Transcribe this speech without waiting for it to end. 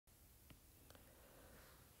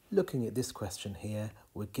Looking at this question here,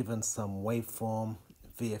 we're given some waveform,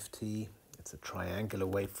 v of t. It's a triangular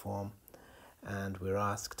waveform, and we're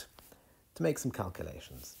asked to make some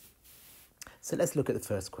calculations. So let's look at the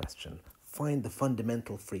first question. Find the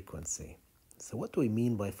fundamental frequency. So what do we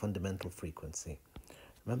mean by fundamental frequency?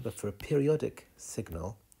 Remember, for a periodic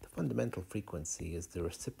signal, the fundamental frequency is the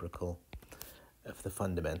reciprocal of the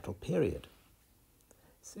fundamental period.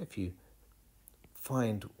 So if you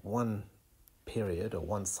find one period or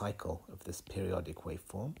one cycle of this periodic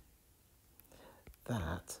waveform,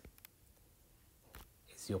 that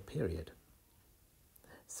is your period.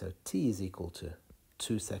 So t is equal to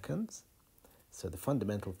 2 seconds. So the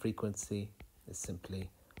fundamental frequency is simply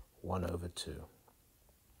 1 over 2.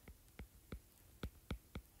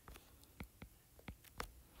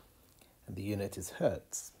 And the unit is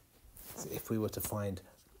hertz. So if we were to find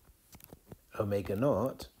omega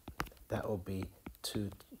naught, that would be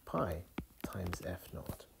 2 pi times f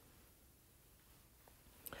naught.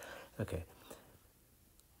 Okay,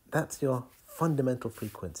 that's your fundamental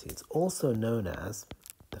frequency. It's also known as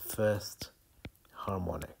the first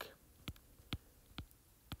harmonic.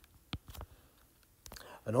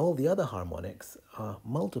 And all the other harmonics are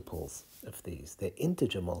multiples of these. They're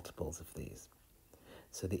integer multiples of these.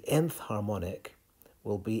 So the nth harmonic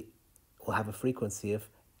will have a frequency of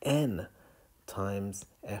n times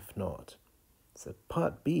f naught. So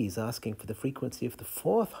part B is asking for the frequency of the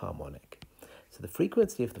fourth harmonic. So the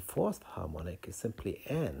frequency of the fourth harmonic is simply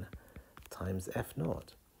n times f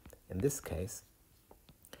naught. In this case,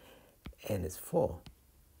 n is 4.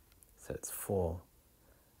 So it's 4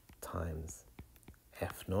 times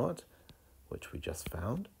f naught, which we just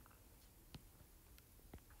found.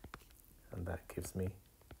 And that gives me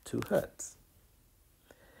 2 hertz.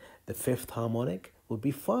 The fifth harmonic would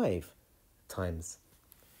be 5 times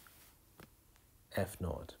f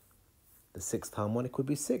naught. The sixth harmonic would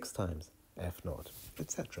be 6 times f naught,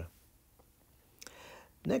 etc.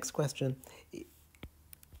 Next question,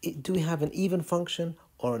 do we have an even function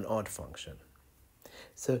or an odd function?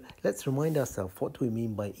 So let's remind ourselves, what do we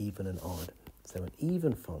mean by even and odd? So an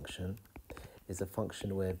even function is a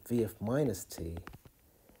function where v of minus t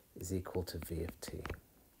is equal to v of t.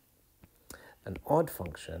 An odd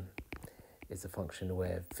function is a function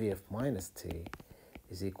where v of minus t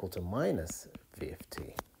is equal to minus v of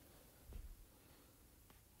t.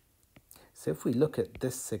 So if we look at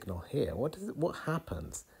this signal here, what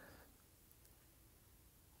happens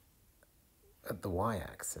at the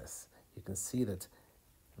y-axis? You can see that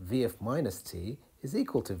v of minus t is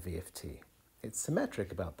equal to v of t. It's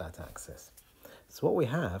symmetric about that axis. So what we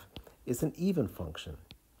have is an even function,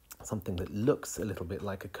 something that looks a little bit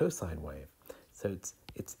like a cosine wave. So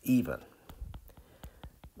it's even.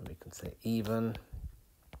 And we can say even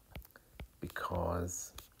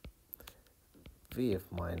because v of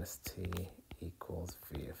minus t equals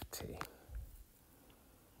v of t.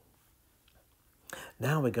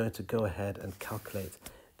 Now we're going to go ahead and calculate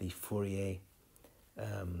the Fourier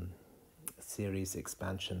series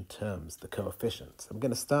expansion terms, the coefficients. I'm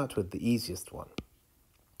going to start with the easiest one.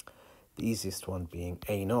 The easiest one being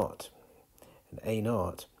a naught. And a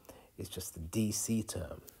naught is just the DC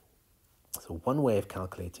term. So one way of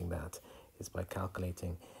calculating that is by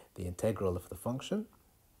calculating the integral of the function.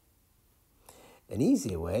 An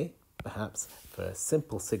easier way, perhaps, for a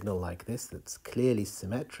simple signal like this that's clearly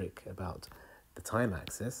symmetric about the time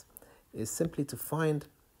axis, is simply to find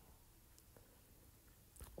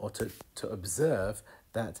or to observe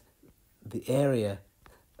that the area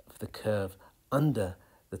of the curve under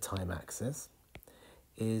the time axis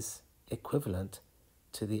is equivalent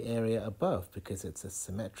to the area above, because it's a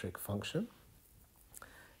symmetric function.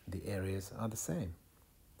 The areas are the same.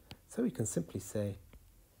 So we can simply say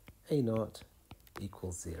a naught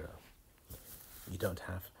equals 0. You don't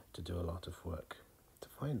have to do a lot of work to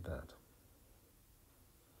find that.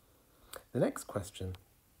 The next question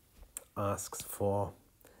asks for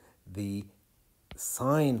the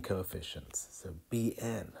sine coefficients, so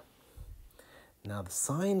Bn. Now the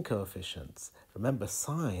sine coefficients, remember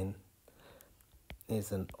sine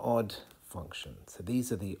is an odd function, so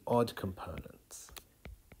these are the odd components.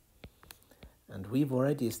 And we've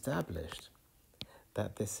already established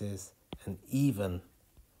that this is an even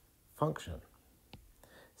function.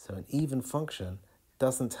 So an even function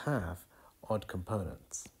doesn't have odd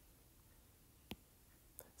components.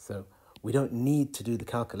 So we don't need to do the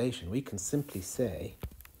calculation. We can simply say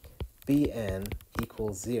Bn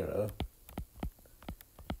equals 0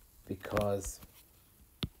 because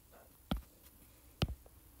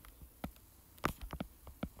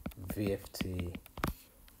v of t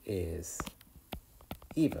is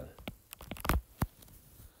even.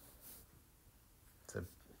 So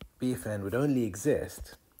b of n would only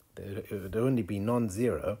exist, it would only be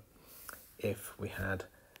non-zero if we had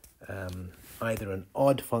either an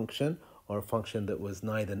odd function or a function that was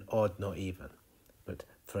neither odd nor even. But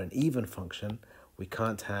for an even function, we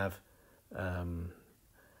can't have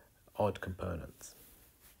odd components.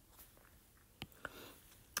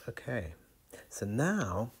 Okay, so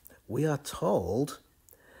now we are told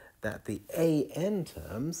that the an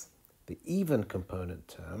terms, the even component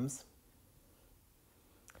terms,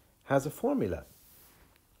 has a formula.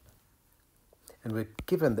 And we're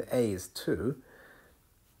given the a is 2,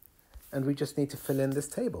 and we just need to fill in this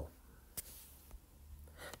table.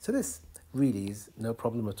 So this really is no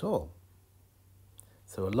problem at all.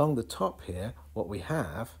 So along the top here, what we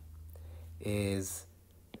have is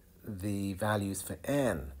the values for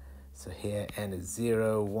n. So here n is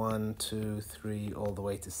 0, 1, 2, 3, all the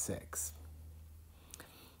way to 6.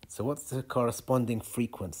 So what's the corresponding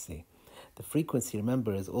frequency? The frequency,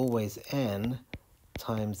 remember, is always n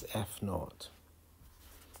times f naught.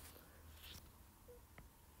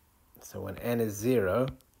 So when n is 0,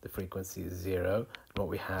 the frequency is 0, and what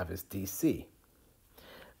we have is dc.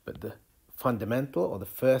 But the fundamental, or the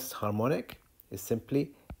first harmonic, is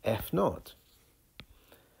simply f naught.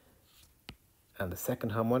 And the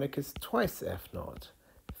second harmonic is twice f naught,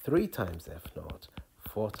 3 times f naught,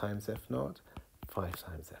 4 times f naught, 5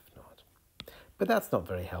 times f naught. But that's not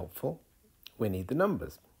very helpful. We need the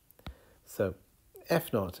numbers. So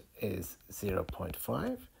f naught is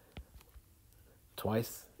 0.5,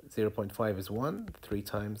 twice 0.5 is 1, 3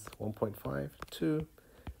 times 1.5, 2,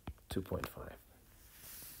 2.5.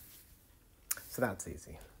 So that's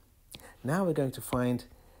easy. Now we're going to find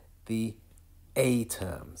the a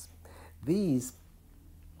terms. These,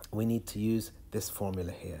 we need to use this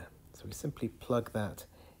formula here. So we simply plug that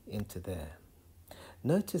into there.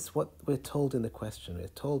 Notice what we're told in the question. We're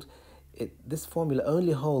told this formula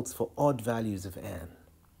only holds for odd values of n,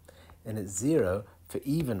 and it's 0 for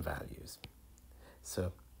even values.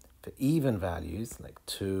 So for even values, like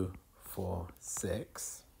 2, 4,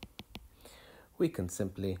 6, we can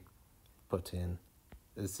simply put in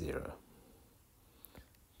a 0.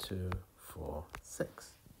 2, 4,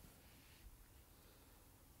 6.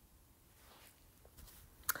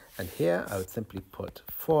 And here I would simply put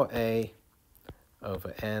 4a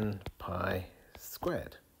over n pi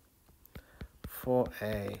squared.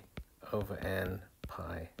 4a over n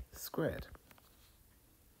pi squared.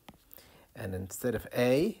 And instead of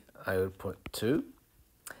a, I would put 2.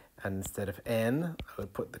 And instead of n, I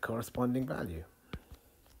would put the corresponding value.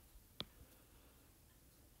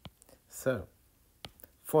 So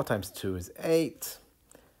 4 times 2 is 8.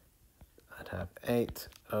 I'd have 8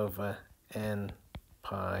 over n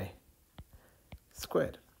pi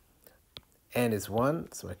squared. N is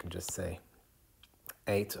 1, so I can just say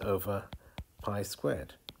 8 over pi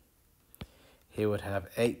squared. Here would have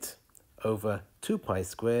 8 over 2 pi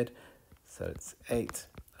squared, so it's 8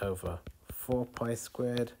 over 4 pi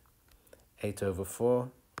squared. 8 over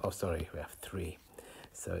 4, oh sorry, we have 3.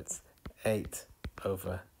 So it's 8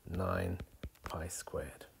 over 9 pi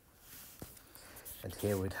squared. And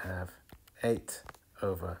here we'd have 8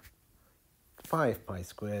 over 5 pi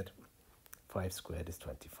squared. 5 squared is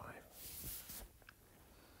 25.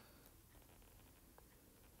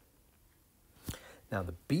 Now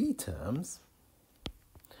the b terms,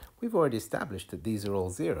 we've already established that these are all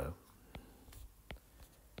 0.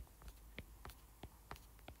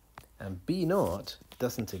 And b naught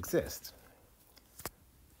doesn't exist.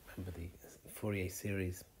 Remember, the Fourier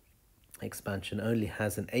series expansion only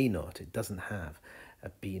has an a naught. It doesn't have a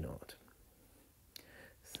b naught.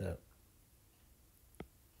 So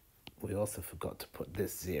we also forgot to put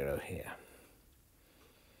this 0 here.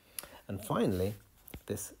 And finally,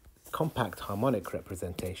 this compact harmonic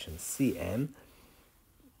representation, Cn,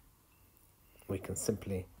 we can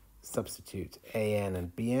simply substitute an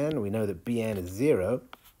and bn. We know that bn is 0,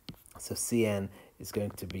 so Cn is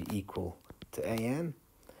going to be equal to an.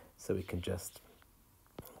 So we can just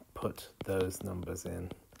put those numbers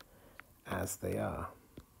in as they are.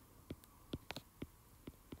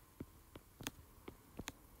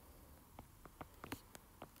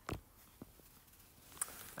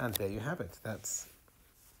 And there you have it. That's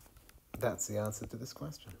the answer to this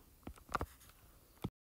question.